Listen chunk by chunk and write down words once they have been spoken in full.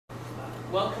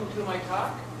welcome to my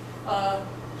talk.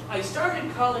 I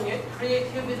started calling it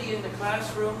Creativity in the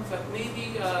Classroom, but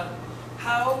maybe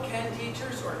how can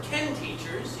teachers, or can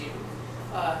teachers even,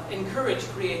 encourage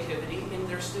creativity in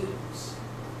their students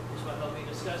is what I'll be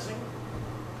discussing.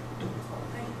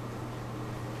 Okay.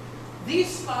 These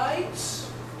slides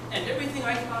and everything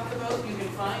I talk about you can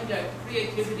find at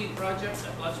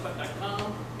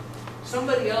creativityproject.blogspot.com.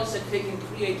 Somebody else had taken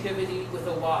creativity with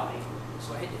a Y,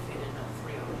 so I had to fit in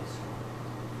 3 I's.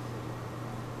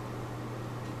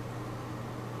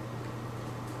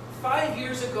 5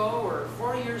 years ago or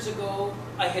 4 years ago,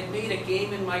 I had made a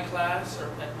game in my class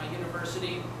or at my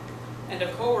university, and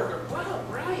a coworker, "Wow,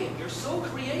 Brian, you're so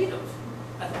creative."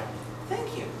 I thought,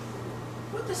 "Thank you.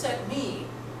 What does that mean?"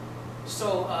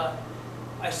 So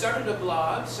I started a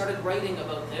blog, started writing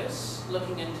about this,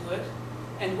 looking into it,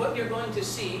 and what you're going to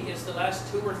see is the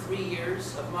last 2 or 3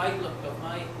 years of my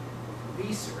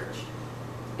research.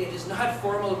 It is not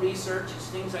formal research, it's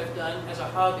things I've done as a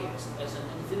hobbyist, as an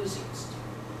enthusiast.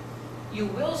 You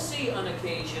will see on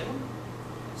occasion,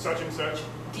 such and such,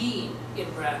 Dean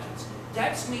in brackets.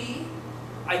 That's me.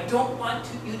 I don't want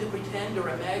you to pretend or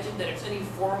imagine that it's any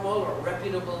formal or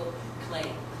reputable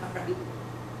claim.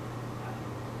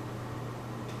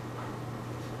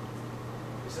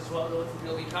 This is what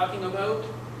we'll be talking about.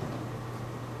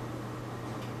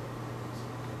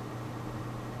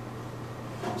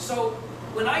 So,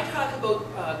 when I talk about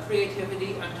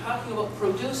creativity, I'm talking about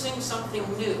producing something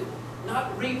new,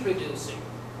 not reproducing.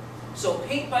 So,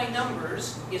 paint by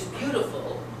numbers is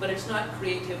beautiful, but it's not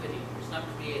creativity. It's not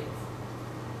creative.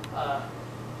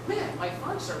 Man, my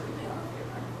fonts are really off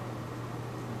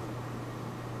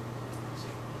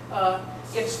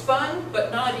here. It's fun,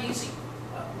 but not easy.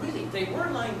 Really, they were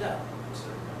lined up.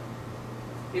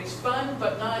 It's fun,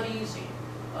 but not easy.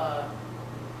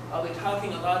 I'll be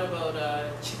talking a lot about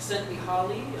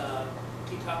Csikszentmihalyi.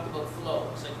 He talked about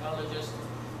flow. A psychologist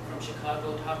from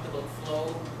Chicago talked about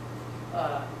flow.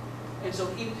 And so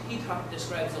he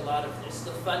describes a lot of this.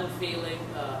 The fun feeling,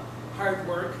 hard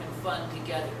work and fun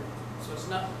together. So it's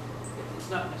not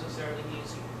necessarily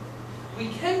easy. We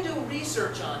can do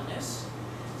research on this.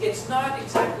 It's not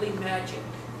exactly magic.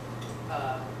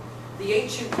 The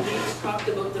ancient Greeks talked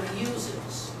about the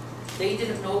muses. They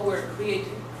didn't know where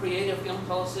creative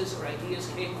impulses or ideas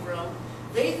came from.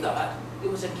 They thought it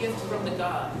was a gift from the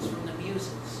gods, from the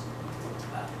muses.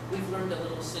 We've learned a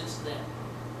little since then.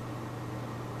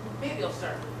 Maybe I'll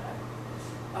start with that.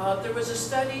 There was a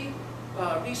study,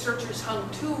 researchers hung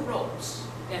 2 ropes,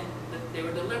 and they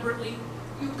were deliberately,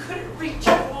 you couldn't reach,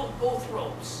 hold both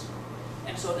ropes.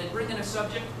 And so they'd bring in a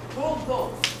subject, hold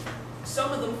both.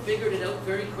 Some of them figured it out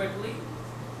very quickly,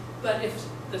 but if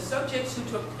the subjects who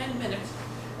took 10 minutes,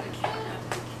 I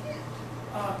can't.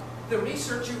 The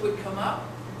researcher would come up,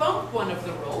 bump one of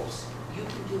the ropes. You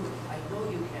can do it. I know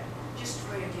you can. Just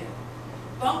try again.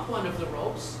 Bump one of the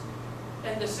ropes,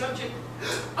 and the subject,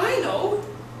 I know,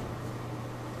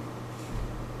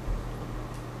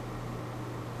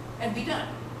 and be done.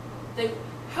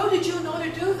 How did you know to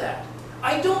do that?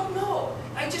 I don't know.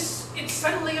 It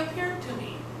suddenly appeared to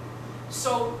me.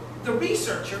 So the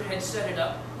researcher had set it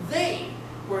up. They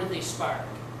were the spark.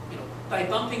 By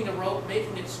bumping the rope,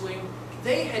 making it swing,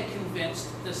 they had convinced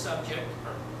the subject,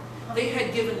 or they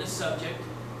had given the subject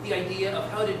the idea of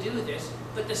how to do this,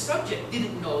 but the subject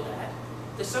didn't know that.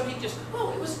 The subject just,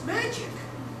 it was magic.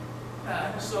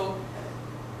 So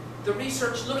the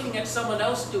research looking at someone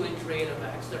else doing creative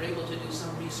acts, they're able to do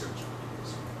some research on it.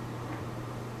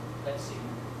 Let's see.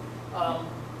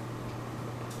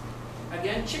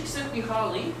 Again,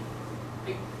 Csikszentmihalyi,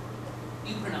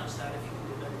 you pronounce that if you can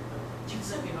do that.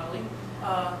 Csikszentmihalyi.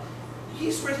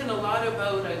 He's written a lot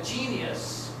about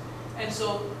genius, and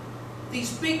so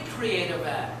these big creative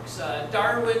acts,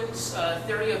 Darwin's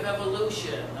theory of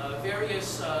evolution,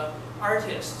 various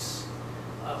artists,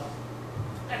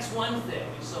 that's one thing.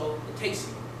 So it takes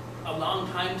a long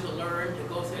time to learn, to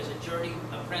go through as a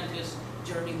apprentice,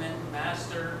 journeyman,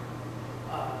 master.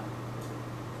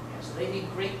 So they need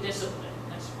great discipline.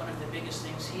 That's one of the biggest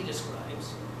things he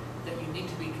describes, that you need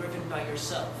to be driven by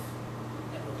yourself.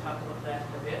 And we'll talk about that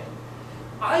in a bit.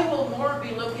 I will more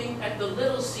be looking at the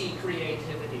little c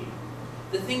creativity,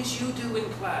 the things you do in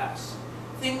class,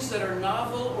 things that are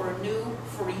novel or new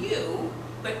for you,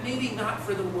 but maybe not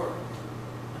for the world.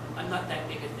 I'm not that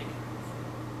big a thinker.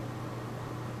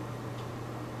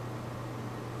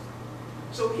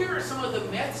 So here are some of the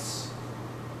myths,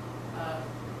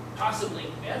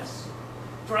 possibly myths.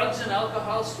 Drugs and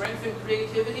alcohol strengthen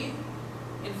creativity?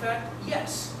 In fact,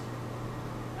 yes.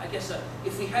 I guess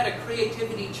if we had a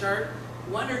creativity chart,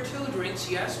 1 or 2 drinks,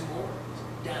 yes, more,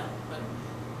 down. But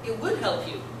it would help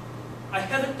you I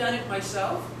haven't done it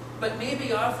myself, but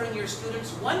maybe offering your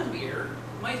students one beer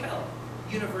might help.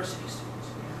 University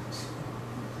students.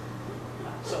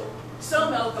 So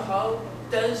some alcohol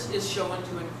is shown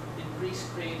to increase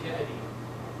creativity.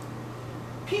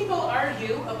 People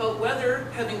argue about whether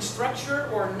having structure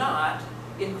or not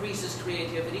increases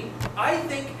creativity. I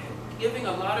think giving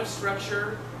a lot of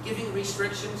structure, giving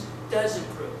restrictions, does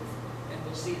improve. And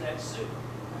we'll see that soon.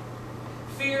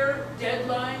 Fear,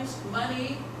 deadlines,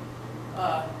 money.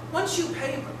 Once you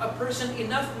pay a person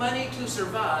enough money to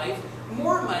survive,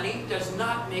 more money does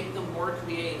not make them more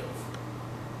creative.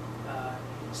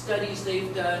 Studies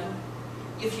they've done,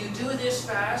 if you do this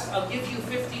fast, I'll give you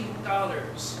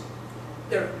 $50.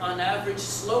 They're on average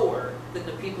slower than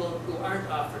the people who aren't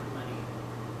offered money.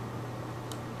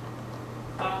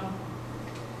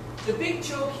 The big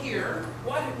joke here,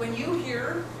 when you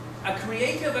hear a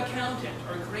creative accountant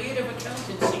or creative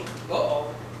accountancy,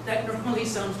 that normally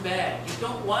sounds bad. You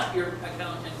don't want your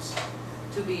accountants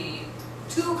to be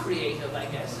too creative, I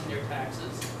guess, in their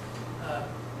taxes.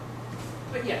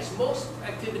 But yes, most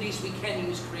activities we can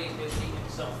use creativity in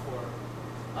some form.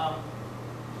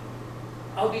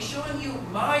 I'll be showing you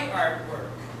my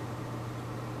artwork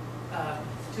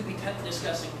to be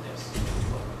discussing this.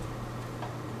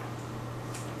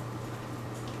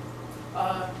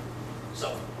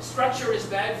 So, structure is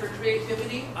bad for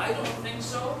creativity? I don't think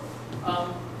so.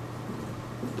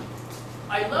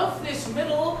 I love this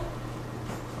middle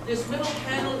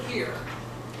panel here.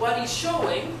 What he's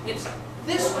showing,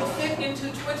 this would fit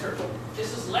into Twitter.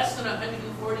 This is less than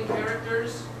 140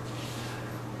 characters.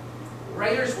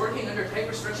 Writers working under tight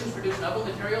restrictions produce novel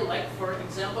material, like, for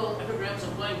example, epigrams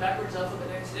employing backwards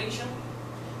alphabetization.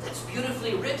 That's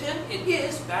beautifully written. It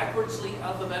is backwardsly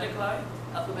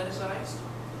alphabetized.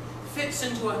 Fits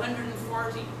into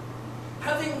 140.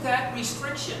 Having that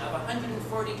restriction of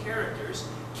 140 characters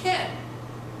can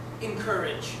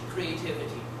encourage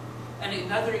creativity. And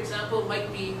another example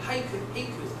might be haiku.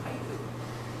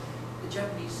 The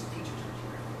Japanese teachers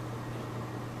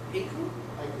are here. Haiku?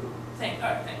 Haiku. Thank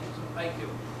you.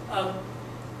 Haiku.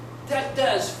 That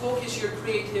does focus your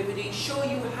creativity, show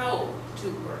you how to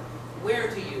work, where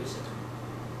to use it.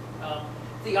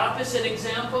 The opposite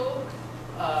example,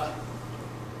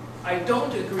 I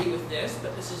don't agree with this,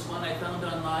 but this is one I found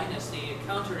online as the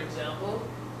counter-example.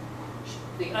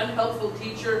 The unhelpful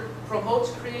teacher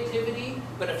promotes creativity,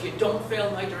 but if you don't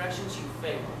fail my directions, you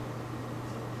fail.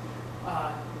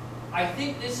 I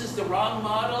think this is the wrong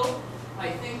model. I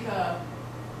think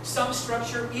some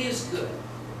structure is good.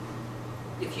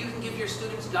 If you can give your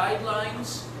students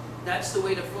guidelines, that's the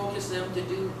way to focus them to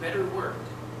do better work.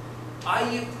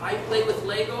 I play with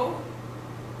Lego,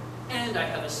 and I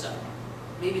have a son.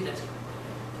 Maybe that's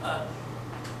right.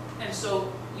 And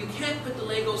so you can't put the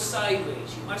Legos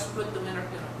sideways. You must put them in a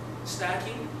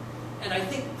stacking. And I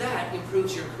think that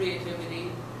improves your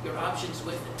creativity, your options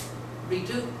with it.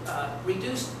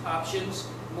 Reduced options,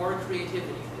 more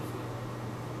creativity.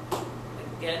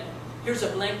 Again, here's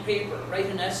a blank paper. Write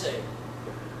an essay.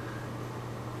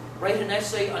 Write an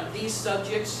essay on these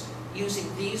subjects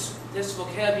using this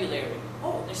vocabulary.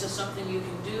 Oh, this is something you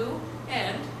can do,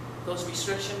 and those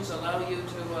restrictions allow you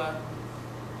to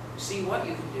see what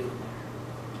you can do there.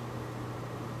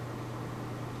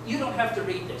 You don't have to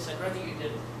read this. I'd rather you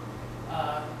didn't.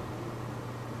 I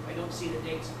don't see the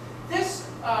dates. This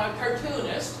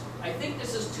cartoonist, I think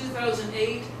this is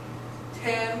 2008,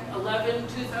 10, 11,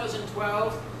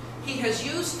 2012. He has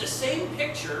used the same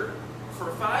picture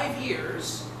for 5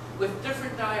 years with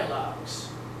different dialogues.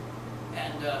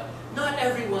 And not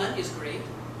everyone is great,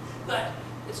 but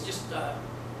it's just,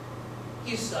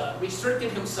 he's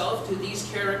restricted himself to these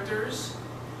characters,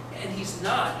 and he's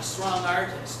not a strong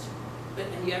artist.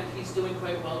 And yet he's doing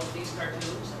quite well with these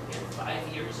cartoons. Again,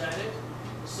 5 years at it.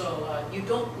 So you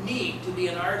don't need to be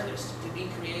an artist to be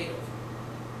creative.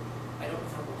 I don't know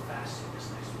if I'll go fast in this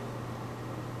next one.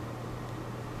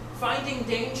 Finding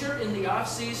danger in the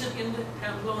off-season in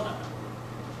Pamplona.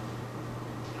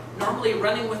 Normally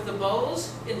running with the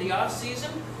bows, in the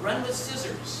off-season, run with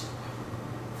scissors.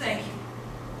 Thank you.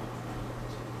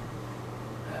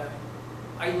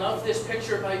 I love this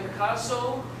picture by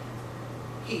Picasso.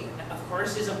 He, of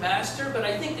course, is a master, but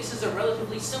I think this is a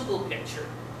relatively simple picture.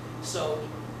 So,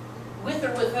 with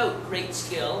or without great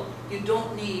skill, you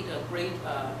don't need a great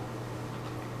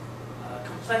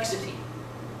complexity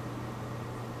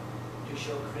to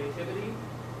show creativity.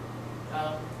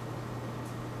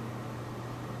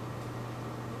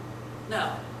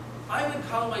 Now, I would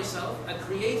call myself a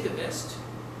creativist,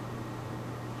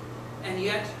 and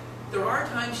yet there are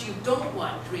times you don't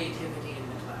want creativity in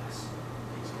the class.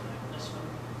 This one,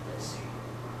 let's see.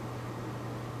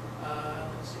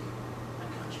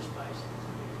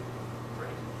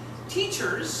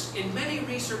 Teachers, in many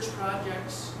research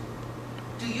projects,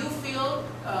 do you feel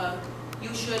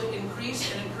you should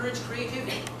increase and encourage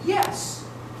creativity? Yes.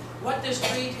 What does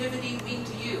creativity mean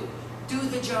to you? Do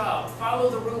the job, follow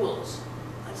the rules.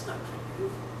 That's not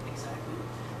creative, exactly.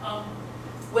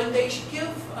 When they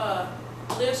give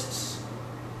lists,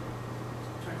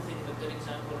 I'm trying to think of a good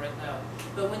example right now,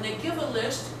 but when they give a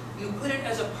list, you put it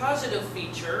as a positive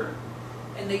feature,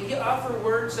 and they offer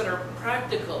words that are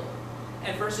practical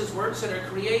and versus words that are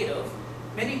creative.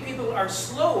 Many people are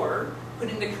slower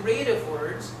putting the creative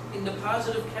words in the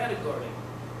positive category.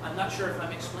 I'm not sure if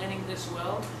I'm explaining this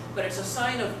well, but it's a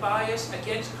sign of bias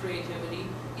against creativity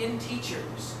in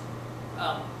teachers.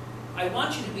 I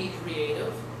want you to be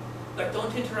creative, but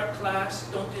don't interrupt class,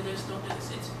 don't do this, don't do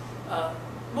this.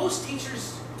 Most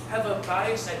teachers have a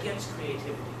bias against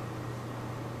creativity.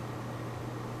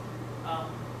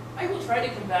 I will try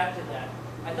to come back to that.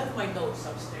 I left my notes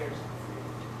upstairs.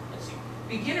 Let's see.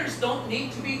 Beginners don't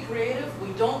need to be creative.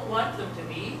 We don't want them to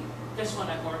be. This one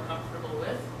I'm more comfortable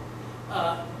with.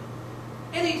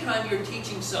 Anytime you're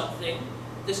teaching something,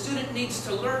 the student needs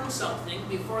to learn something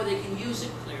before they can use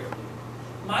it clearly.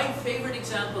 My favorite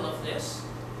example of this,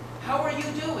 how are you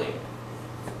doing?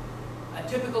 A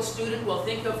typical student will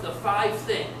think of the 5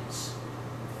 things.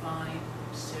 Fine,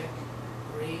 sick,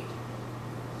 great.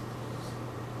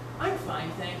 I'm fine,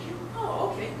 thank you.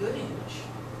 Oh, okay, good English.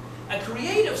 A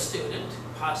creative student,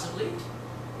 possibly,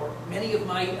 or many of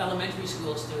my elementary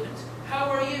school students, how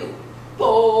are you?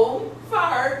 Boom,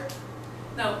 fart.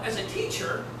 Now, as a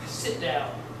teacher, sit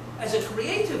down. As a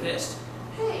creativist,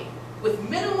 hey, with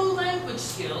minimal language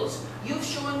skills, you've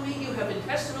shown me you have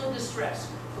intestinal distress.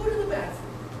 Go to the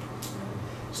bathroom.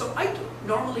 So I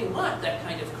normally want that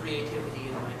kind of creativity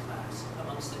in my class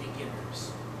amongst the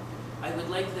beginners. I would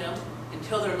like them,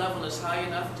 until their level is high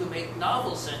enough to make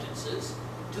novel sentences,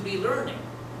 to be learning.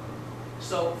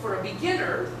 So for a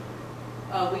beginner,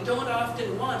 we don't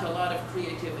often want a lot of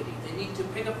creativity. They need to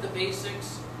pick up the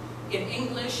basics in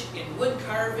English, in wood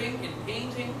carving, in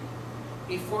painting,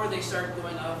 before they start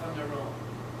going off on their own.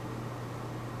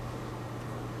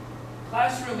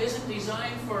 Classroom isn't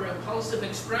designed for impulsive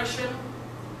expression.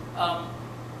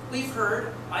 I've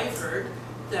heard,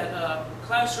 that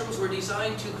classrooms were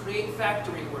designed to create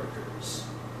factory workers.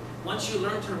 Once you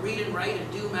learn to read and write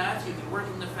and do math, you can work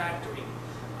in the factory.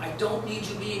 I don't need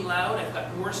you being loud. I've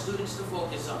got more students to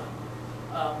focus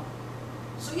on.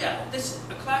 So yeah,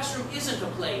 a classroom isn't a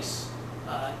place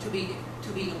to be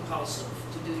impulsive,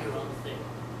 to do your own thing.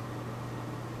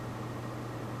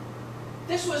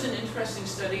 This was an interesting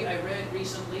study I read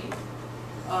recently.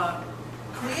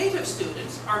 Creative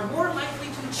students are more likely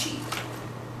to cheat.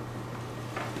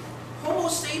 Homo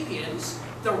sapiens,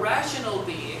 the rational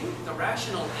being, the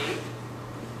rational ape,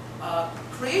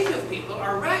 creative people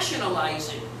are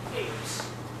rationalizing apes.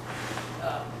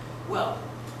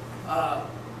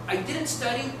 I didn't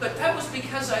study, but that was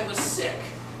because I was sick.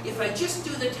 If I just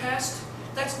do the test,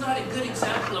 that's not a good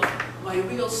example of my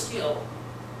real skill.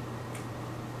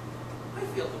 I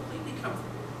feel completely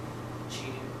comfortable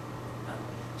cheating.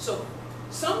 So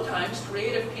sometimes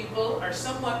creative people are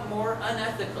somewhat more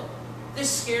unethical. This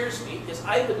scares me because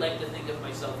I would like to think of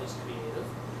myself as creative,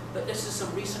 but this is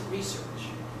some recent research.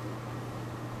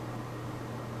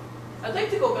 I'd like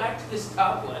to go back to this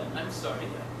top one. I'm sorry,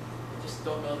 I just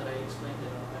don't know that I explained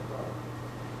it on my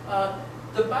blog.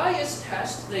 The bias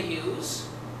test they use,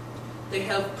 they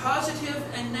have positive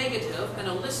and negative and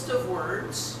a list of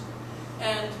words,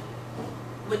 and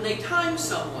when they time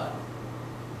someone,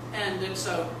 and it's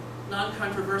a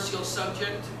non-controversial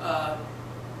subject,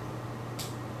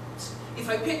 if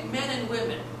I pick men and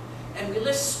women, and we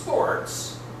list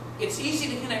sports, it's easy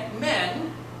to connect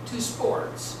men to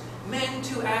sports, men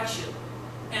to action.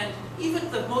 And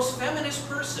even the most feminist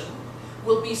person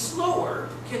will be slower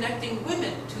connecting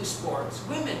women to sports,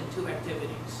 women to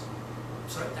activities.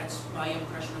 So that's my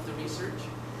impression of the research.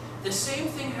 The same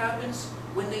thing happens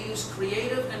when they use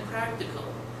creative and practical.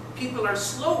 People are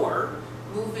slower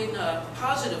moving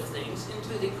positive things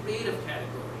into the creative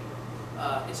category.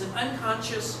 It's an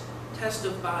unconscious test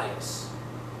of bias.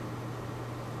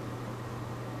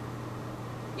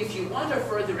 If you want a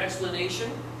further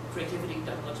explanation,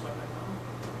 creativity.blogspot.com.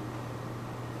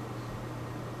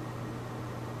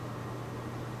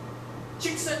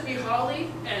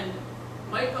 Csikszentmihalyi and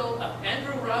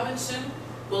Andrew Robinson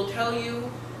will tell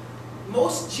you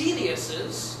most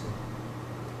geniuses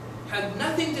have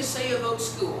nothing to say about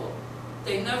school.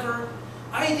 They never,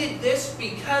 I did this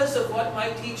because of what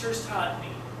my teachers taught me.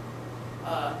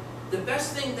 The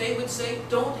best thing they would say,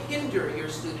 don't hinder your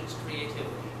students' creativity.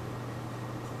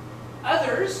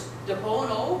 Others, De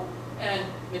Bono and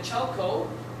Michalko,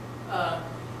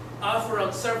 offer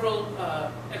out several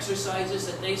exercises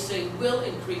that they say will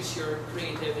increase your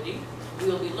creativity.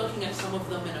 We'll be looking at some of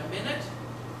them in a minute.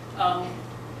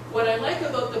 What I like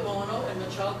about De Bono and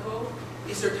Michalko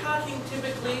is they're talking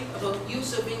typically about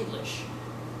use of English.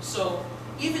 So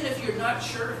even if you're not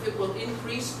sure if it will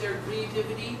increase their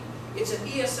creativity, it's an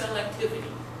ESL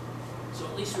activity. So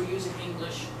at least we're using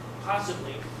English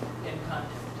possibly in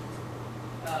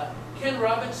content. Ken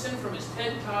Robinson from his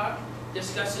TED Talk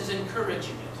discusses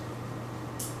encouraging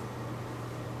it.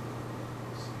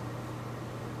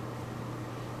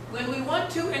 When we want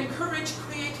to encourage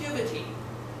creativity,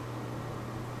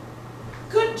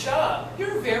 good job,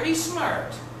 you're very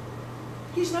smart.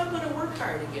 He's not going to work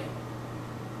hard again.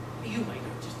 You might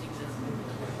have just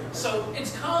existed. So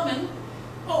it's common,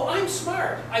 oh, I'm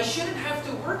smart. I shouldn't have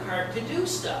to work hard to do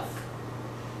stuff.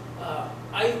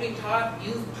 I've been taught,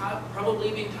 you've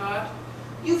probably been taught,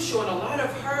 you've shown a lot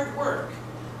of hard work.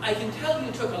 I can tell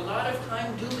you took a lot of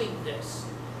time doing this.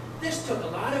 This took a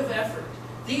lot of effort.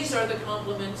 These are the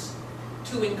compliments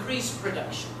to increase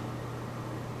production.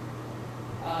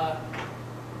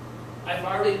 I've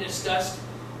already discussed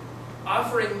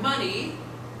offering money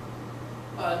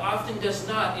often does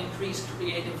not increase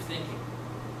creative thinking.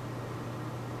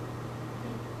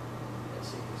 Let's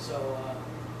see. So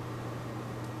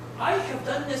I have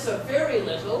done this a very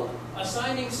little,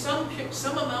 assigning some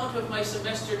amount of my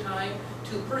semester time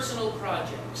to personal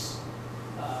projects.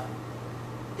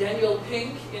 Daniel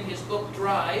Pink, in his book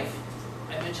Drive,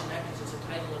 I mentioned that because it's the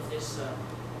title of this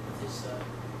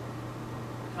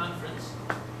conference,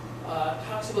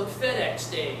 talks about FedEx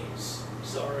days,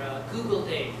 or Google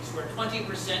days, where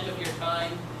 20% of your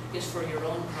time is for your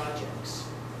own projects.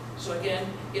 So again,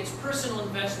 it's personal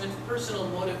investment, personal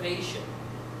motivation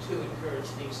to encourage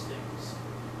these things.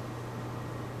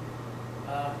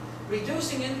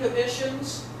 Reducing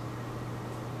inhibitions.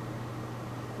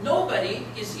 Nobody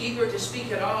is eager to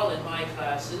speak at all in my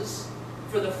classes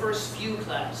for the first few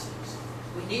classes.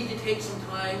 We need to take some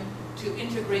time to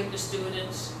integrate the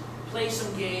students, play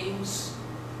some games,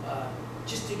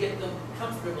 just to get them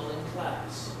comfortable in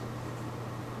class.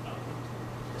 I'll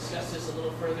discuss this a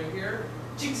little further here.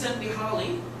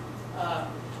 Csikszentmihalyi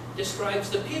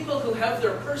describes the people who have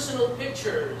their personal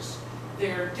pictures,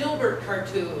 their Dilbert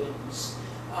cartoons,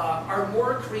 are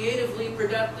more creatively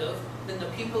productive than the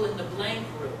people in the blank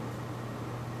room.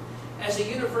 As a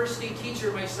university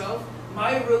teacher myself,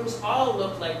 my rooms all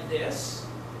look like this,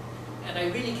 and I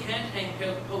really can't hang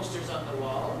posters on the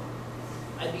wall.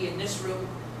 I'd be in this room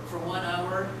for 1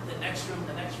 hour, the next room,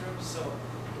 so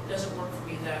it doesn't work for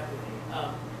me that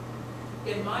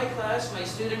way. In my class, my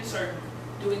students are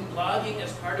doing blogging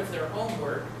as part of their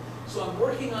homework, so I'm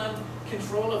working on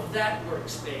control of that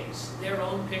workspace, their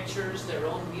own pictures, their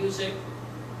own music,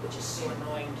 which is so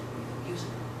annoying to me, the music.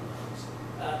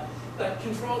 But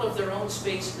control of their own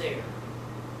space there.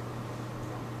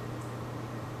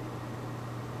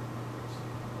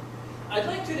 I'd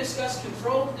like to discuss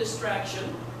controlled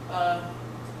distraction.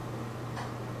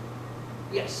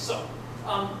 Yes, so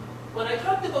when I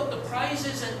talked about the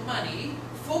prizes and money,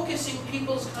 focusing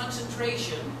people's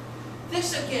concentration,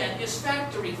 this again is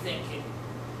factory thinking.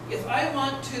 If I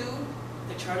want to,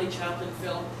 the Charlie Chaplin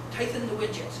film, tighten the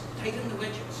widgets, tighten the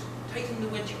widgets, tighten the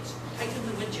widgets, tighten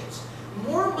the widgets.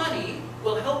 More money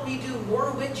will help me do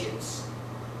more widgets.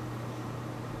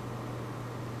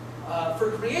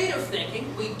 For creative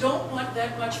thinking, we don't want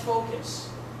that much focus.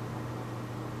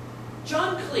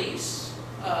 John Cleese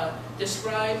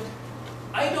described,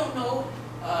 I don't know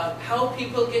how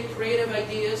people get creative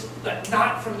ideas, but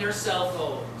not from their cell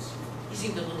phones. He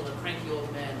seemed a little cranky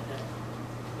old man at that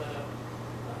time.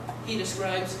 But he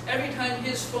describes, every time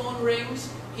his phone rings,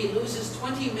 he loses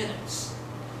 20 minutes.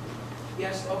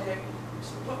 Yes, okay.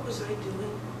 So what was I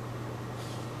doing?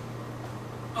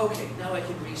 Okay, now I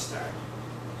can restart.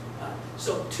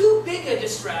 So too big a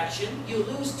distraction, you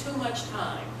lose too much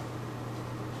time.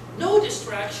 No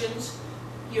distractions,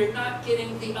 you're not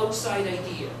getting the outside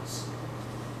ideas.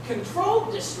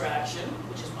 Controlled distraction,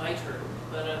 which is my term,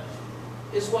 but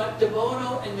is what De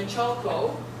Bono and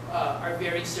Michalko are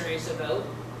very serious about.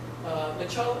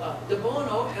 De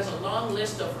Bono has a long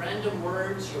list of random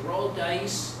words. You roll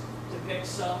dice to pick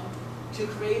some to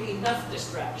create enough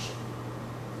distraction.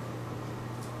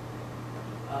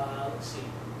 Let's see.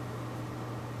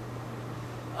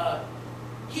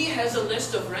 He has a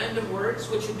list of random words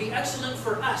which would be excellent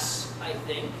for us, I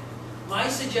think. My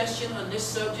suggestion on this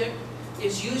subject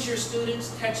is use your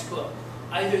students' textbook,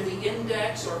 either the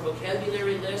index or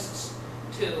vocabulary lists,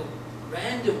 to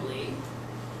randomly,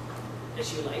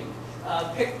 as you like,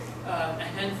 pick a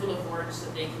handful of words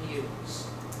that they can use.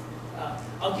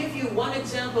 I'll give you one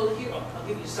example here. Oh, I'll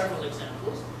give you several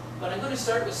examples, but I'm going to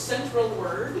start with central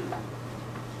word.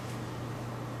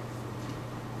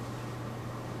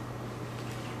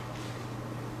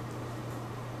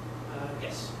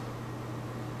 Yes.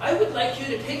 I would like you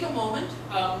to take a moment.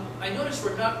 I notice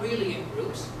we're not really in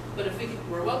groups, but if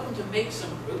we're welcome to make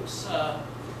some groups.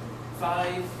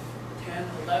 5, 10,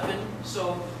 11.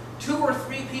 So 2 or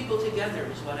 3 people together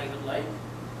is what I would like.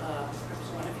 Perhaps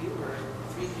one of you or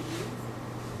 3 of you.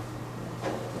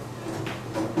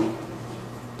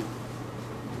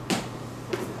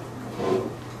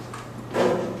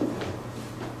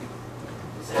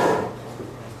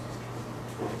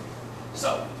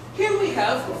 So here we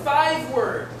have 5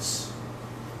 words.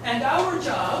 And our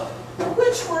job,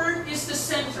 which word is the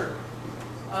center?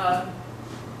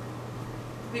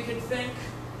 We could think,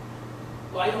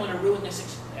 well, I don't want to ruin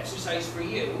this exercise for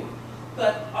you,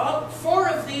 but 4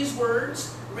 of these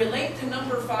words relate to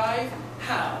number 5.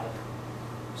 How?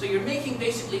 So you're making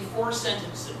basically 4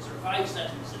 sentences or 5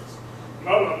 sentences.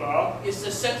 Blah, blah, blah is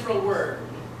the central word,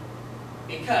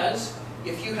 because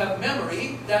if you have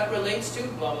memory, that relates to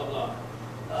blah, blah,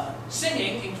 blah.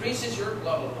 Singing increases your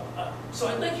blah, blah, blah. So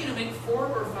I'd like you to make 4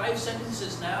 or 5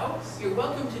 sentences now. You're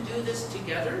welcome to do this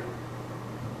together.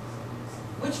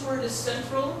 Which word is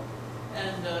central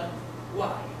and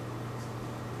why?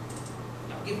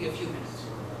 I'll give you a few minutes.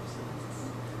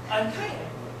 I'm kind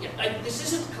of, this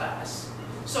isn't class,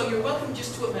 so you're welcome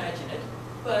just to imagine it.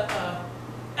 But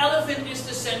elephant is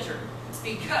the center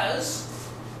because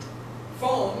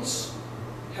phones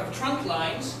have trunk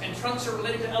lines and trunks are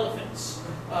related to elephants.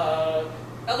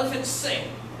 Elephants sing.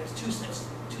 There's two sentences.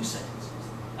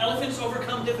 Elephants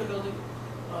overcome difficulty.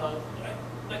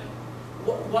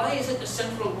 Why is it the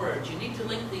central word? You need to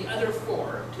link the other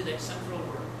 4 to that central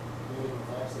word.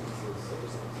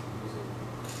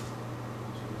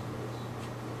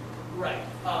 Right.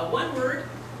 One word,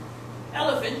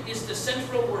 elephant, is the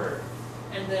central word.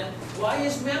 And then, why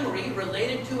is memory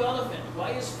related to elephant?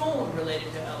 Why is phone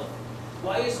related to elephant?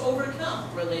 Why is overcome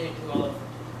related to elephant?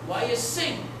 Why is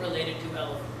sing related to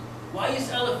elephant? Why is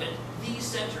elephant the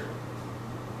center?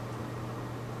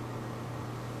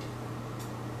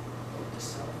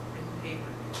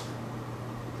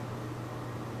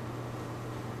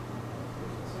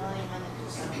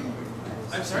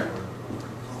 I'm sorry?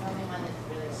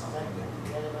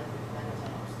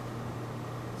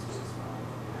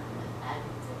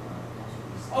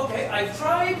 Okay, I've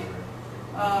tried.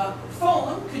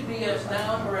 Phone could be a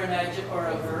noun or an adjective or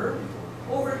a verb.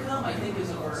 Overcome, I think, is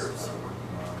a verb. So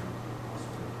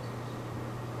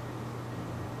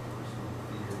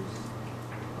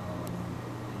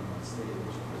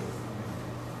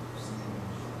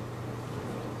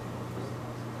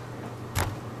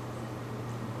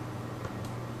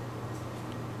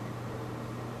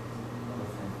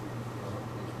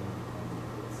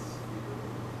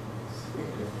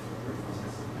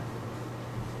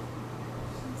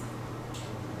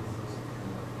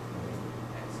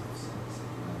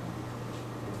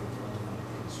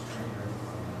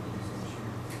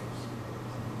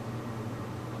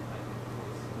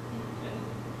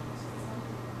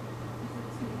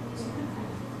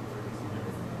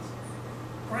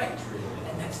right,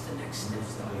 and that's the next step.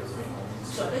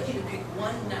 So I'd like you to pick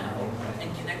one now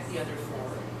and connect the other 4.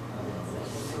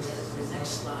 The next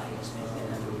slide is maybe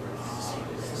another word.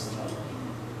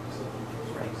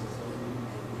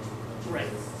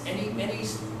 Right. Any,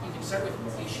 you can start with,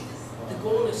 the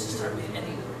goal is to start with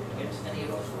any word. Yes, any of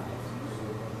those 5.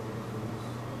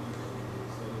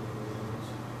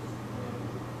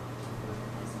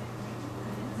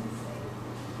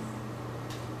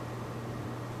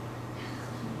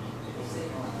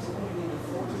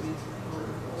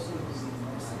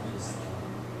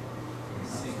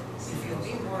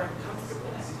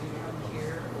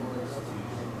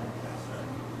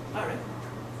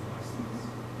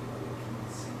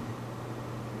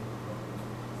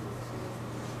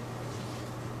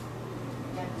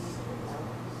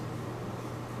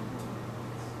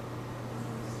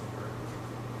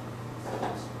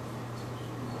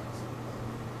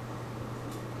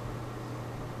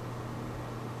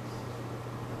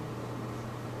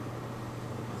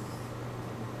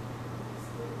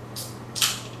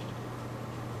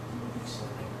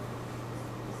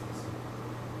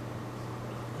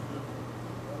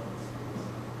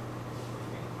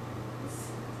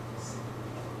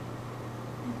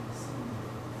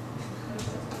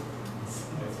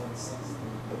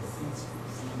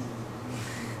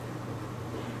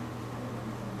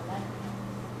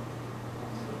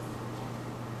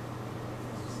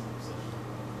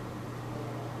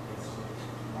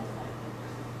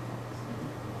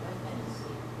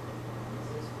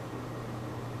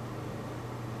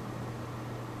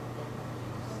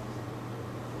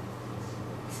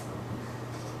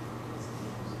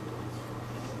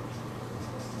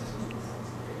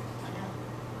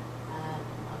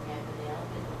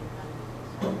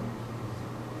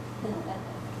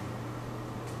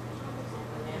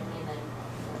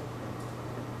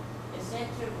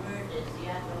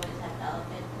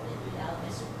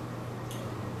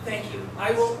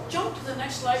 I will jump to the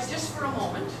next slide just for a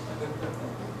moment.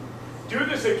 Do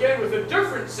this again with a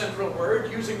different central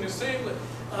word using the same.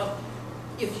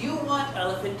 If you want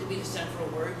elephant to be the central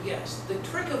word, yes. The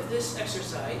trick of this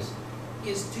exercise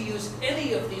is to use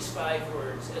any of these 5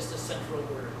 words as the central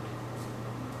word.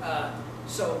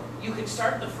 So you can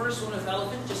start the first one with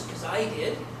elephant just because I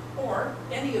did, or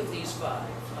any of these 5.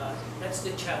 That's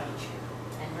the challenge here.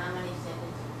 And how many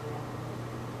sentences do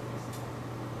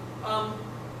you have?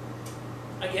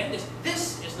 Again,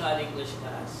 this is not English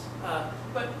class,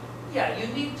 but yeah, you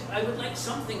need, I would like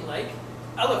something like,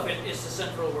 elephant is the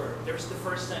central word. There's the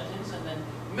first sentence, and then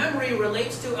memory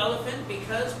relates to elephant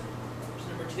because,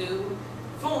 number 2,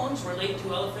 phones relate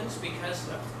to elephants because,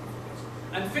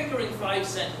 I'm figuring 5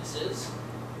 sentences,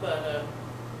 but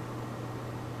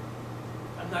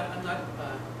I'm not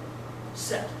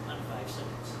set on 5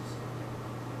 sentences.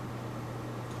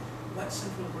 What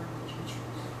central word did you choose?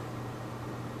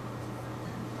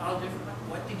 All different.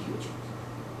 What did you choose?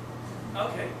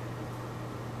 Okay.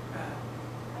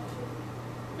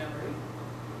 Memory.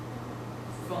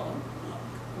 Phone. Oh,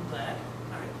 I'm glad.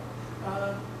 All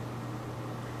right.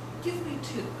 Give me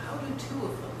 2. How do 2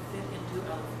 of them fit into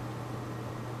elephant?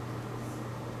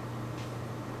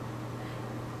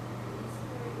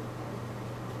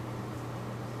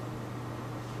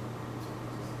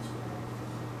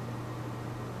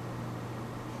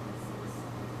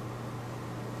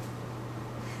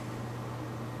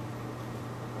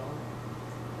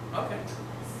 Okay.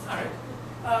 All right.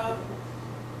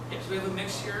 Yes, we have a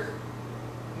mixture.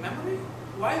 Memory?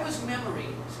 Why was memory?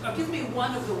 Give me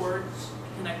one of the words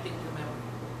connecting to memory.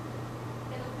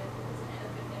 Elephant, because an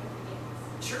elephant never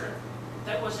forgets. Sure.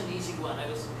 That was an easy one. I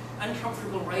was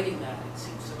uncomfortable writing that. It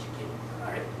seemed such a kid.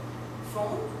 All right.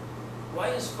 Phone? Why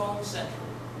is phone central?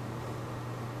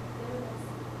 There was,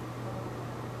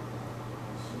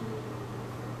 she came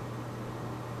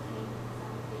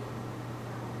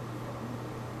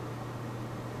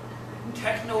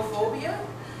something Technophobia?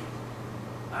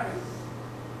 All right.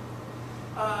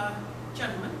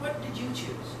 Gentlemen, what did you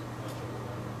choose?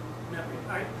 Memory.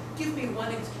 All right. Give me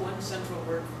one central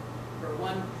word, or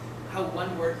how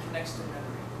one word connects to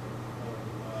memory.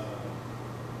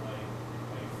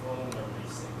 My phone memory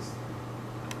sticks.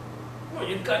 Well,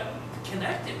 you've got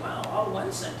connected. Wow, all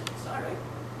one sentence. All right.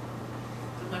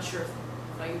 I'm not sure if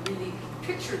I really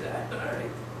picture that, but all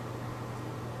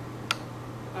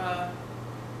right.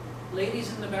 Ladies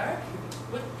in the back,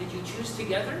 what did you choose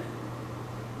together?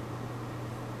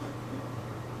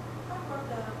 How about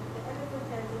the elephant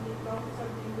has a long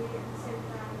something way at the same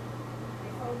time?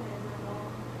 My phone has a long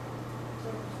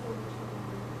sort of story to all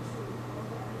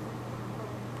the elephant and the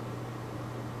phone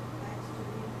likes to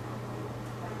read and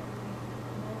finally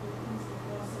know the things that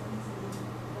go so easily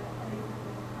the elephant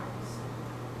overcomes.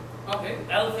 Okay,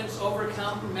 elephants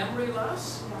overcome memory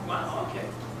loss? Wow, okay.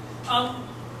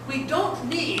 We don't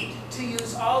need to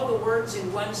use all the words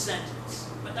in one sentence,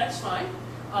 but that's fine.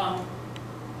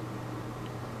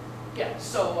 Yeah,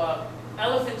 so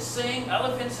elephants sing,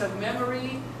 elephants have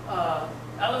memory,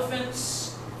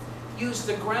 elephants use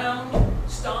the ground,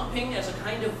 stomping as a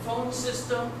kind of phone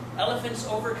system, elephants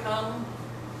overcome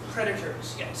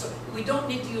predators. Yeah, so we don't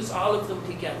need to use all of them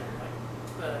together.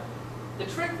 Right? The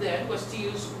trick then was to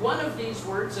use one of these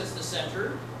words as the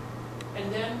center,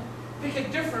 and then pick a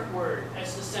different word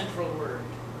as the central word.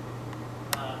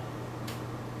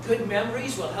 Good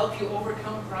memories will help you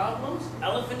overcome problems.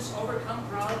 Elephants overcome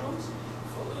problems.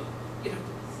 You know,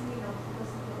 Singing of because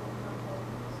of the overcome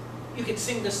problems. you could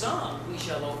sing the song, "We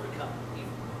Shall Overcome."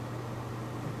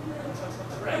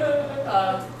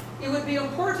 Right. It would be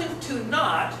important to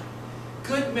not.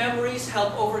 Good memories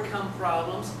help overcome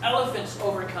problems. Elephants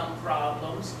overcome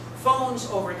problems. Phones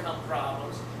overcome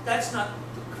problems. That's not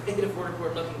the creative word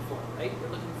we're looking for, right? We're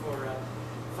looking for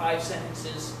 5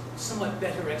 sentences, somewhat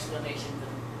better explanation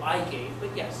than I gave, but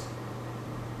yes.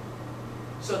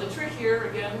 So the trick here,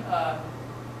 again,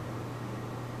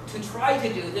 to try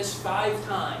to do this 5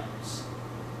 times,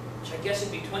 which I guess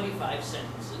would be 25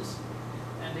 sentences.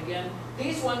 And again,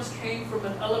 these ones came from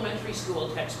an elementary school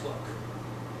textbook.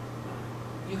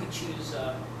 You could choose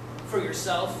for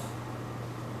yourself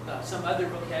some other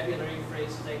vocabulary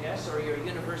phrases, I guess, or your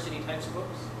university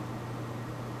textbooks.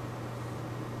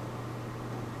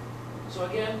 So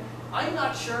again, I'm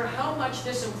not sure how much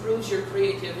this improves your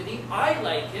creativity. I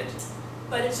like it,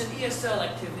 but it's an ESL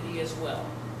activity as well.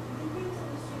 You bring to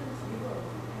the students Europe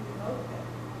and the vocab.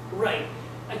 Right.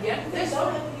 Again, If they this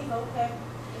don't have any vocab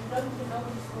and don't even know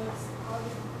these words, how do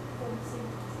you form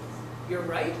sentences? You're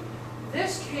right.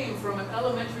 This came from an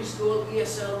elementary school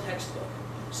ESL textbook.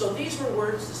 So these were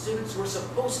words the students were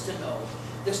supposed to know.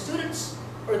 The students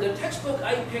or the textbook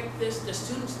I picked the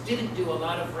students didn't do a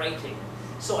lot of writing.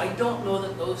 So I don't know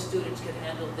that those students could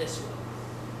handle this one.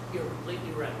 You're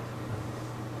completely right.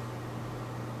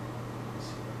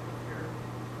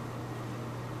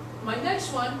 My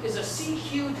next one is a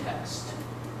CQ test,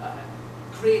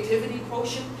 creativity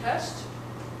quotient test.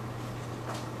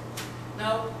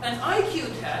 Now, an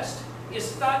IQ test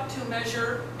is thought to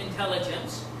measure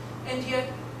intelligence, and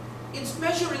yet it's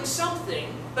measuring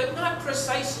something, but not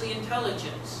precisely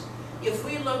intelligence. If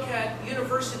we look at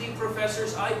university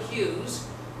professors' IQs,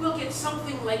 we'll get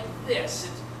something like this.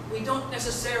 We don't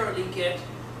necessarily get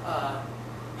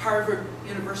Harvard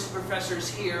University professors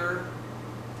here,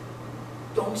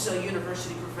 Dongsha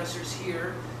University professors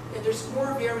here, and there's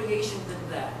more variation than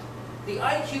that. The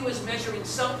IQ is measuring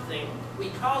something,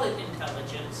 we call it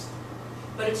intelligence,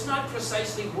 but it's not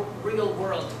precisely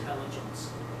real-world intelligence.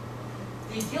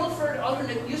 The Guilford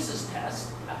alternate uses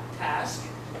task,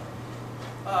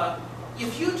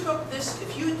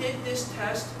 if you did this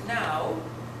test now,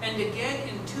 and again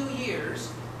in 2 years,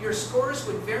 your scores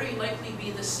would very likely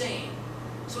be the same.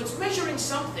 So it's measuring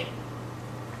something.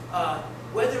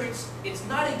 Whether it's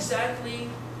not exactly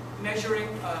measuring,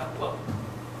 well,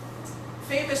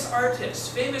 famous artists,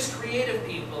 famous creative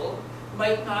people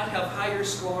might not have higher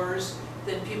scores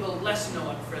than people less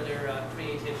known for their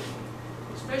creativity.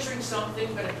 It's measuring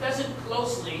something, but it doesn't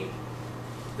closely,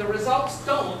 the results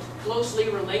don't closely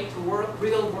relate to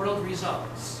real-world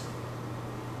results.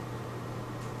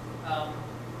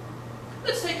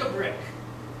 Let's take a brick.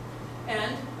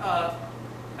 And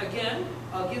again,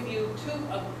 I'll give you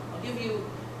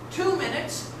 2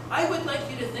 minutes. I would like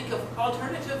you to think of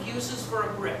alternative uses for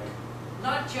a brick.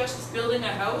 Not just building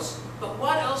a house, but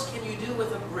what else can you do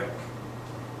with a brick?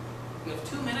 You have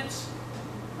 2 minutes.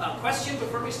 Question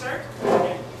before we start? Go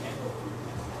ahead.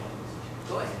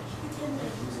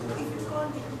 If you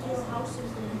can't get into your house and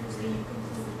use it, you can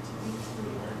do it to be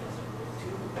free.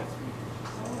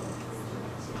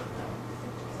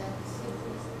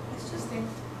 It's just there.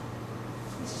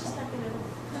 It's just like a little.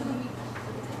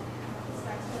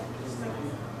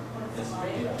 It's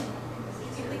like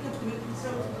if you think of me, so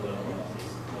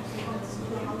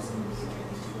your house and use it.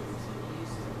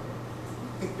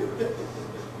 You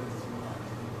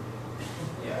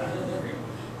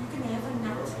can have a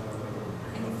nut,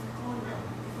 and if you can't,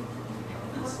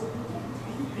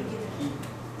 you can get it.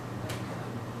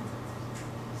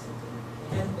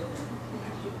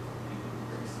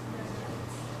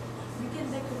 You can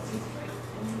make a brick,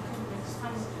 and you can make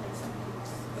find a place.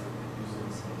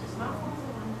 My father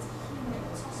once, he made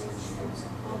sausage on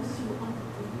the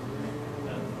brick.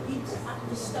 Heat up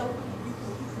the stove, you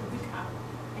can heat the brick up,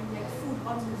 and make food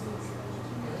on the brick.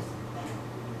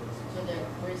 So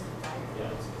where's the fire?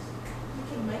 You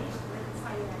can make it like a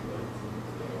fire.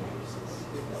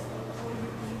 Or you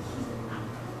can heat it up.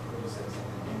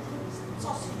 And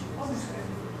sausage on the brick.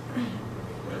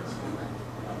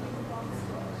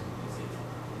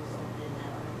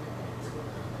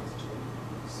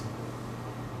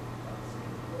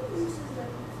 Who uses that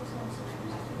for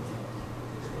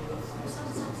some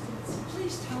substance?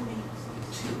 Please tell me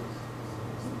 2.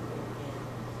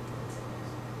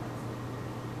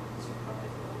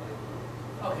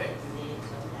 Okay.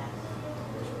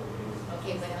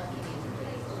 Okay, what else can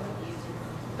you do?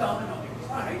 No.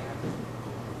 All right.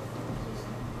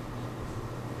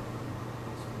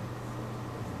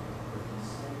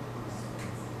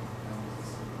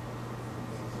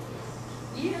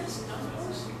 Yes,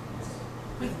 dominoes.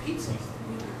 With pizza.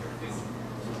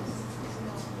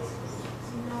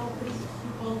 No, but you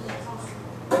build a house.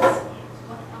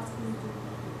 What else can you do?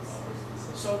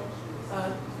 So,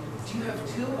 do you have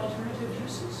 2 alternative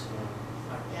uses?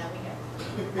 Yeah, we got.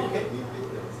 Okay.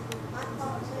 I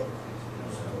thought that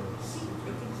see, you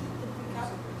can heat the brick up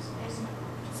as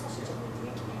sausage on the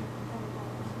brick and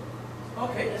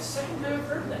Okay, that's the second time I've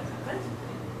heard that.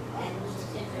 And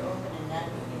if you open a nut,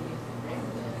 you can use the brick.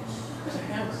 There's a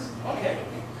hammer. Okay.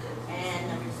 And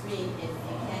number 3, if you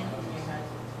can't get in your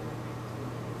house,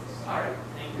 All right.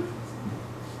 Thank you.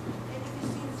 and if you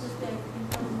see this day, you can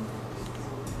come.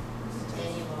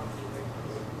 then you won't be working.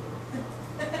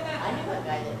 I knew a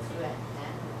guy that threw a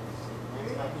hat.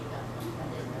 That's why he got one. I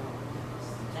didn't know.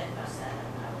 I found that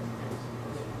out. I was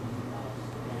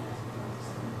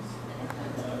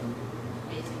kind of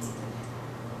basically.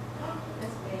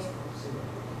 That's great.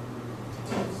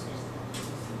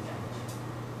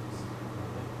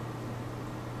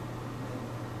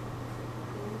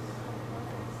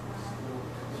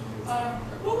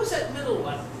 What was that middle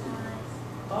one?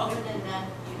 Other than that,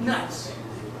 you Nuts.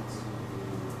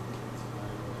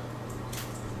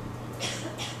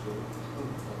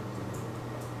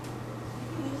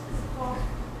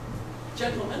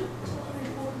 Gentlemen,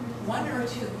 one or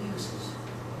two uses.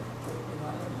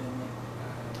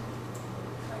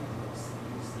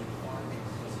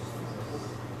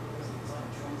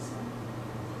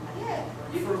 Yeah.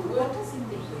 For wood?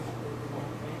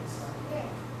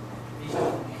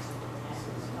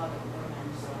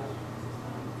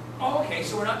 Oh, okay,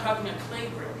 so we're not talking a clay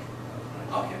brick. Okay,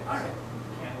 all right,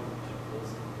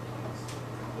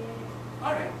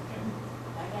 all right,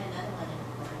 I got another one in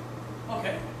mind.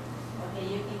 okay. Okay,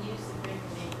 you can use the brick to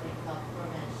make what they call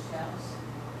four-man shelves.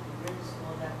 Bricks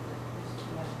rolled up with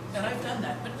too much. And I've done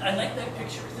that, but I like that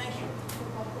picture, thank you.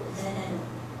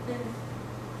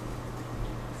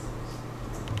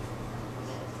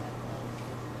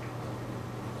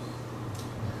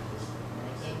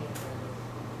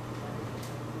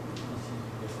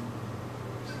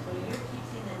 So you're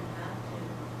teaching them how to.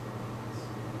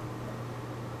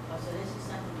 Oh, so this is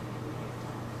something you can do in your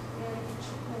class.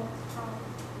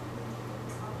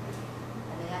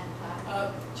 And they have to talk.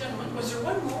 Gentlemen, was there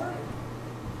one more?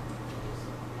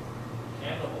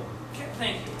 Candle. Okay,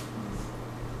 thank you.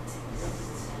 This is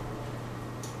the sample.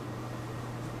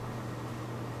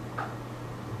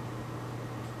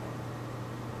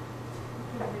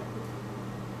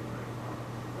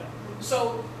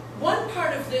 So, one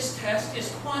part of this test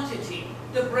is quantity,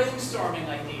 the brainstorming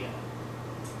idea.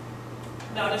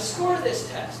 Now to score this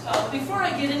test, before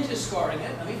I get into scoring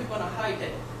it, I'm even going to hide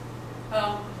it.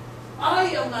 I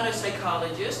am not a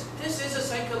psychologist. This is a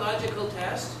psychological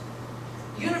test.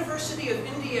 University of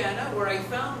Indiana, where I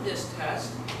found this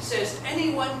test, says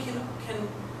anyone can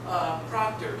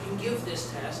proctor, can give this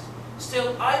test.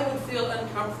 Still, I would feel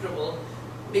uncomfortable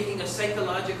making a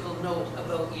psychological note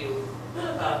about you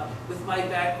with my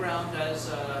background as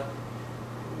a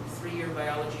 3-year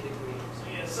biology degree. So,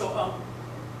 yeah, so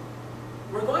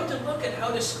we're going to look at how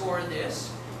to score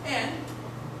this, and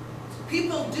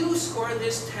people do score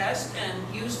this test and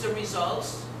use the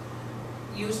results,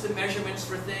 use the measurements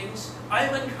for things.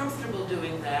 I'm uncomfortable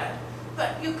doing that,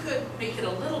 but you could make it a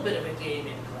little bit of a game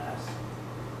in class.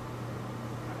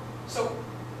 So,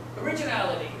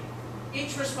 originality.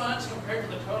 Each response compared to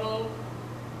the total.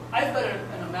 I've got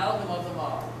an amalgam of them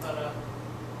all, but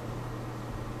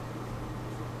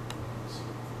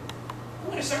I'm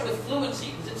going to start with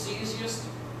fluency because it's the easiest.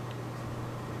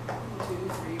 1, 2,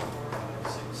 3, 4,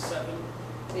 5, 6, 7,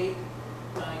 8,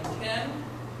 9, 10.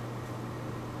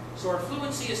 So our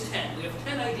fluency is 10. We have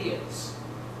 10 ideas.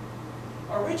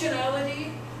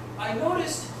 Originality, I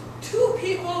noticed 2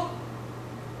 people,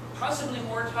 possibly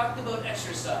more, talked about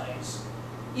exercise,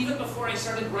 even before I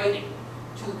started writing.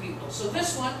 2 people. So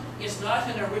this one is not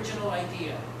an original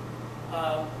idea.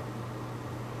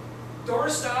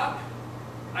 Doorstop,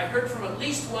 I heard from at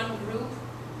least one group.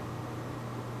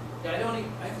 Yeah, I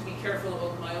have to be careful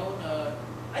about my own,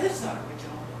 it's not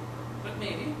original, but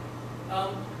maybe.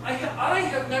 I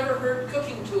have never heard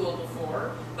cooking tool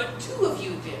before, but 2 of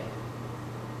you did.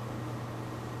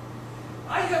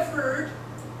 I have heard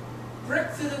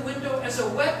brick through the window as a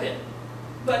weapon,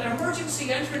 but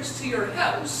emergency entrance to your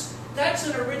house, that's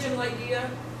an original idea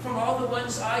from all the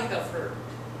ones I have heard.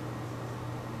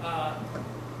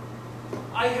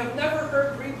 I have never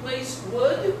heard replace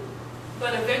wood,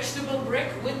 but a vegetable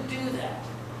brick would do that.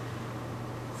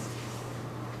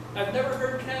 I've never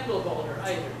heard candle holder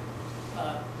either.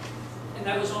 And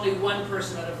that was only one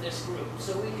person out of this group.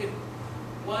 So we could,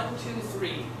 1, 2,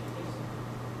 3.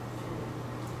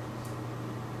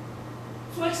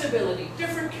 Flexibility,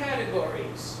 different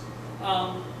categories.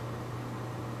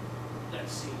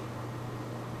 Let's see.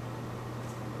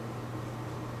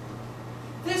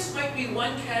 This might be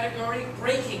one category,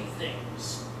 breaking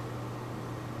things.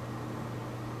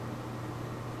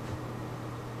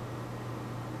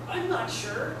 I'm not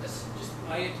sure, this is just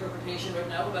my interpretation right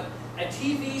now, but a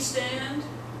TV stand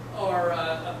or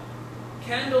a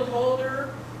candle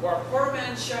holder or poor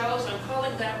man's shelves, I'm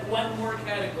calling that one more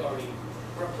category.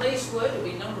 Replace wood would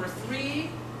be number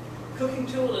 3. Cooking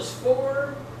tool is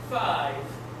 4, 5,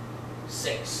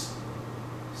 6.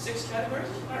 6 categories?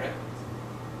 All right.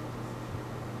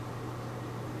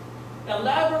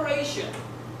 Elaboration.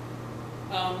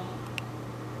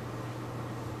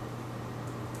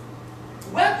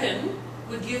 Weapon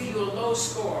would give you a low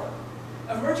score.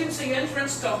 Emergency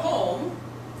entrance to home,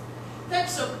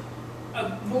 that's a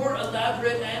more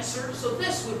elaborate answer, so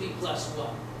this would be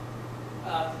 +1.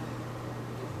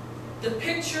 The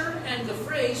picture and the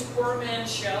phrase, poor man's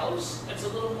shelves, that's a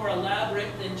little more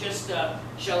elaborate than just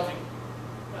shelving.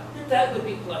 That would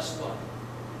be +1.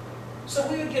 So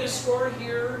we would get a score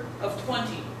here of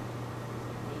 20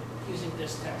 using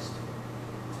this test.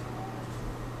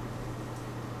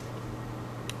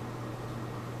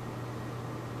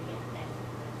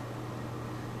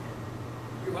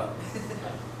 well.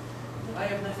 I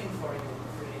have nothing for you,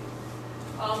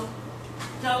 I'm afraid.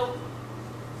 Now,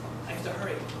 I have to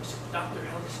hurry. Dr.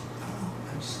 Helgeson. Oh,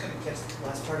 I'm just going to catch the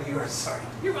last part of yours, sorry.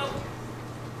 You're welcome.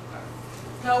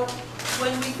 Now,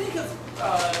 when we think of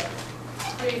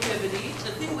creativity,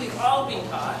 the thing we've all been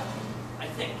taught, I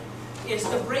think, is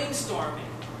the brainstorming.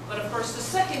 But of course, the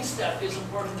second step is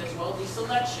important as well, the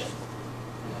selection.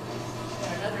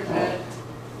 And another bad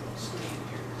screen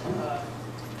here.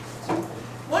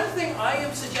 One thing I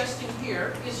am suggesting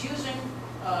here is using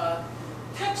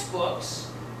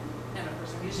textbooks, and of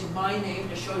course I'm using my name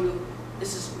to show you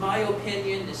this is my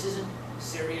opinion, this isn't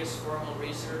serious formal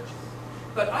research.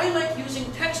 But I like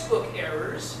using textbook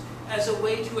errors as a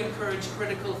way to encourage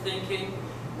critical thinking,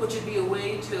 which would be a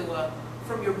way to,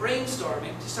 from your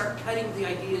brainstorming, to start cutting the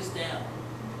ideas down.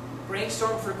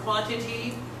 Brainstorm for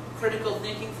quantity, critical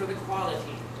thinking for the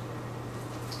quality.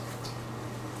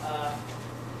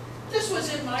 This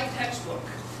was in my textbook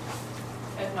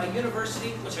at my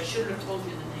university, which I should have told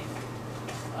you the name.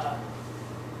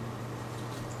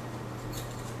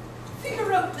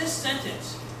 Figure out this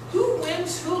sentence. Who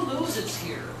wins, who loses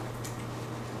here?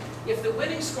 If the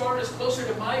winning score is closer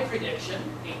to my prediction,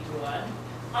 8-1,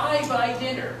 I buy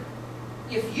dinner.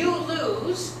 If you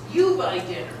lose, you buy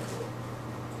dinner.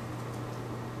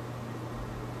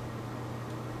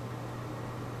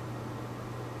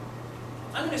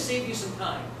 I'm going to save you some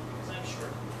time, because I'm sure.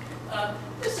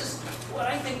 This is what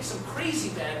I think some crazy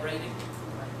bad writing.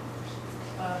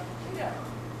 Yeah.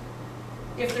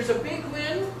 If there's a big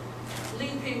win, Li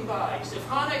Ping buys. If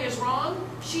Hana is wrong,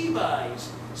 she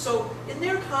buys. So in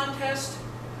their contest,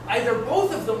 either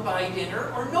both of them buy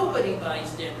dinner or nobody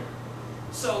buys dinner.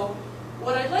 So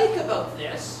what I like about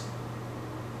this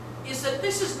is that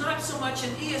this is not so much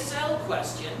an ESL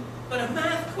question, but a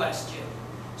math question.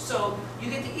 So you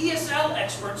get the ESL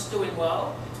experts doing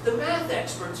well. The math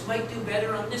experts might do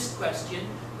better on this question.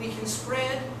 We can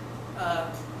spread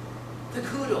the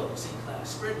kudos in class,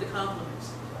 spread the compliments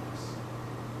in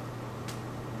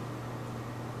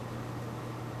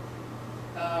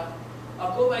class.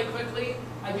 I'll go by quickly.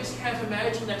 I just can't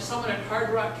imagine that someone at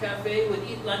Hard Rock Cafe would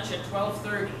eat lunch at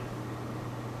 12:30.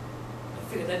 I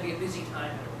figure that'd be a busy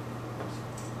time.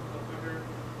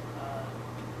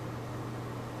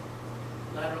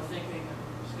 Lateral thinking,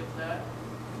 skip that.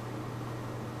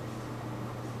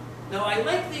 Now I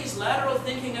like these lateral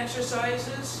thinking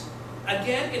exercises.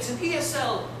 Again, it's an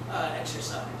ESL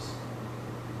exercise.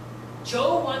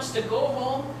 Joe wants to go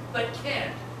home but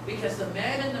can't because the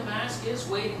man in the mask is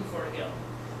waiting for him.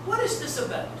 What is this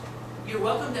about? You're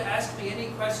welcome to ask me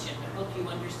any question to help you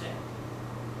understand.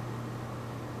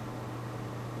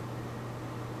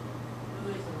 Who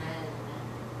is the man in the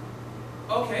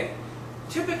mask? Okay.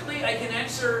 Typically, I can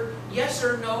answer yes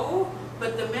or no,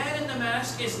 but the man in the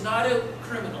mask is not a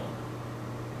criminal.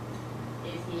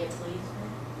 Is he a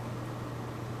policeman?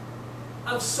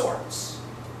 Of sorts.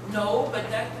 No, but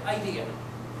that idea.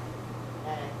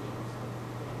 That I think so.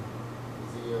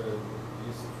 Is he an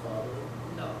abusive father?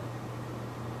 No.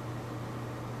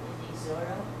 Is he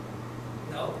Zorro?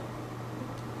 No.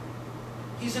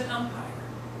 He's an umpire.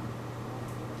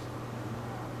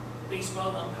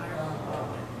 Baseball umpire.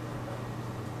 Oh.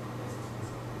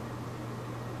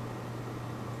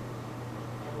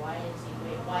 And why is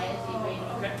he waiting?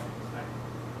 Okay.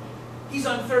 He's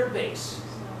on third base.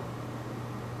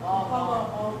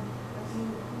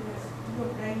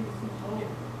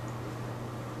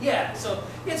 Yeah, so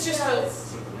it's just a...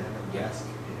 Yes.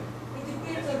 It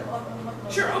depends on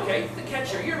what. Sure, okay, the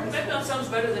catcher. That sounds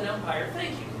better than umpire.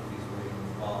 Thank you.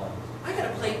 I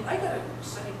gotta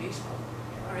study baseball.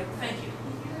 All right, thank you.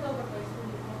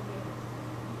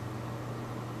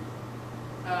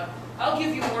 I'll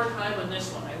give you more time on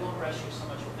this one. I won't rush you so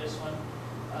much with this one.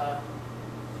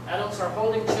 Adults are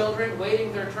holding children,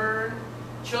 waiting their turn.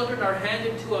 Children are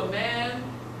handed to a man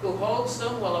who holds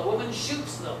them while a woman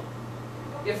shoots them.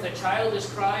 If the child is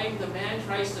crying, the man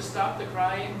tries to stop the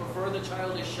crying before the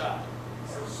child is shot.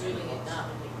 So shooting it not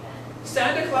with the gun.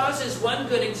 Santa Claus is one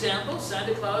good example.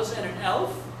 Santa Claus and an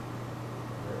elf.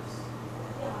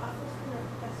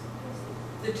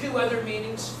 The two other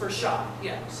meanings for shot,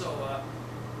 yeah. So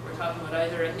we're talking about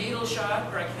either a needle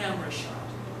shot or a camera shot.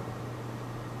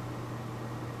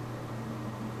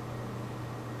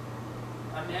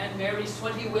 A man marries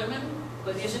 20 women,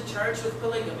 but isn't charged with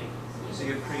polygamy. Is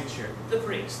he a preacher? The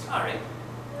priest. All right.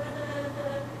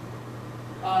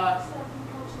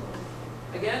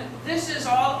 Again, this is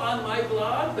all on my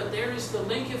blog, but there is the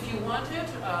link if you want it.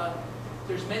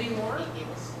 There's many more. He gave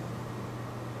us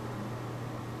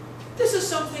This is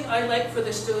something I like for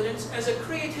the students as a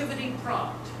creativity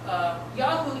prompt.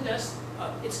 Yahoo does,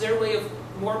 it's their way of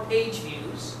more page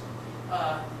views.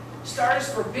 Star's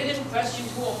forbidden question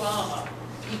to Obama.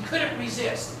 He couldn't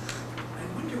resist. I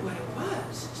wonder what it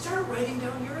was. Start writing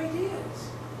down your ideas.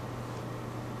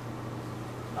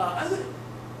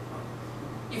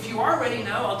 If you are ready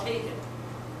now, I'll take it.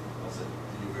 Was it,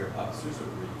 do you wear boxers or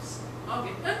briefs?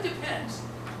 Okay, that depends.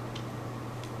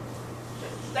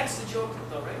 That's the joke,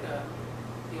 though, right?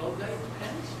 The old guy, it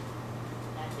depends.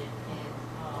 That depends.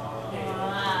 Yeah.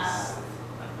 Wow.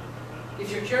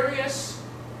 If you're curious,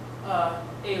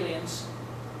 aliens.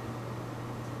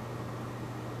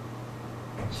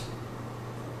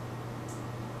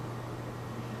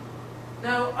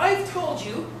 Now, I've told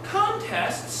you,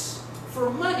 contests for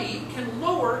money can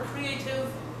lower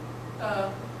creative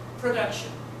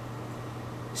production.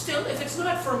 Still, if it's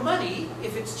not for money,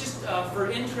 if it's just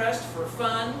for interest, for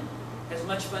fun, as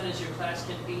much fun as your class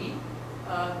can be,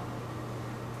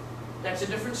 that's a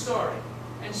different story.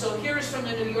 And so here's from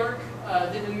the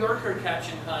New Yorker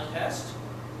caption contest.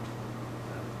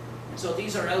 And so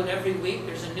these are out every week.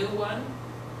 There's a new one.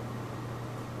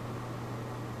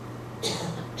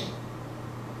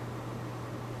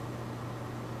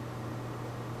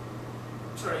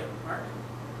 Sorry, Mark?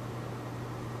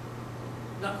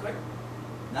 Not quick?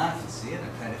 No, I can see it.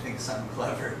 I'm trying to think of something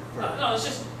clever for. No, it's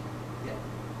just Yeah.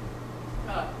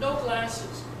 no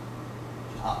glasses.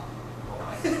 Ah.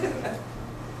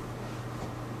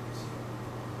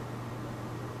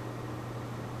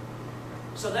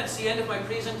 So that's the end of my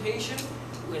presentation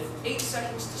with 8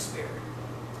 seconds to spare.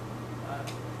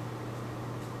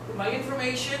 My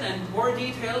information and more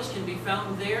details can be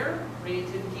found there,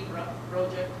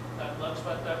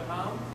 creativityproject.blogspot.com.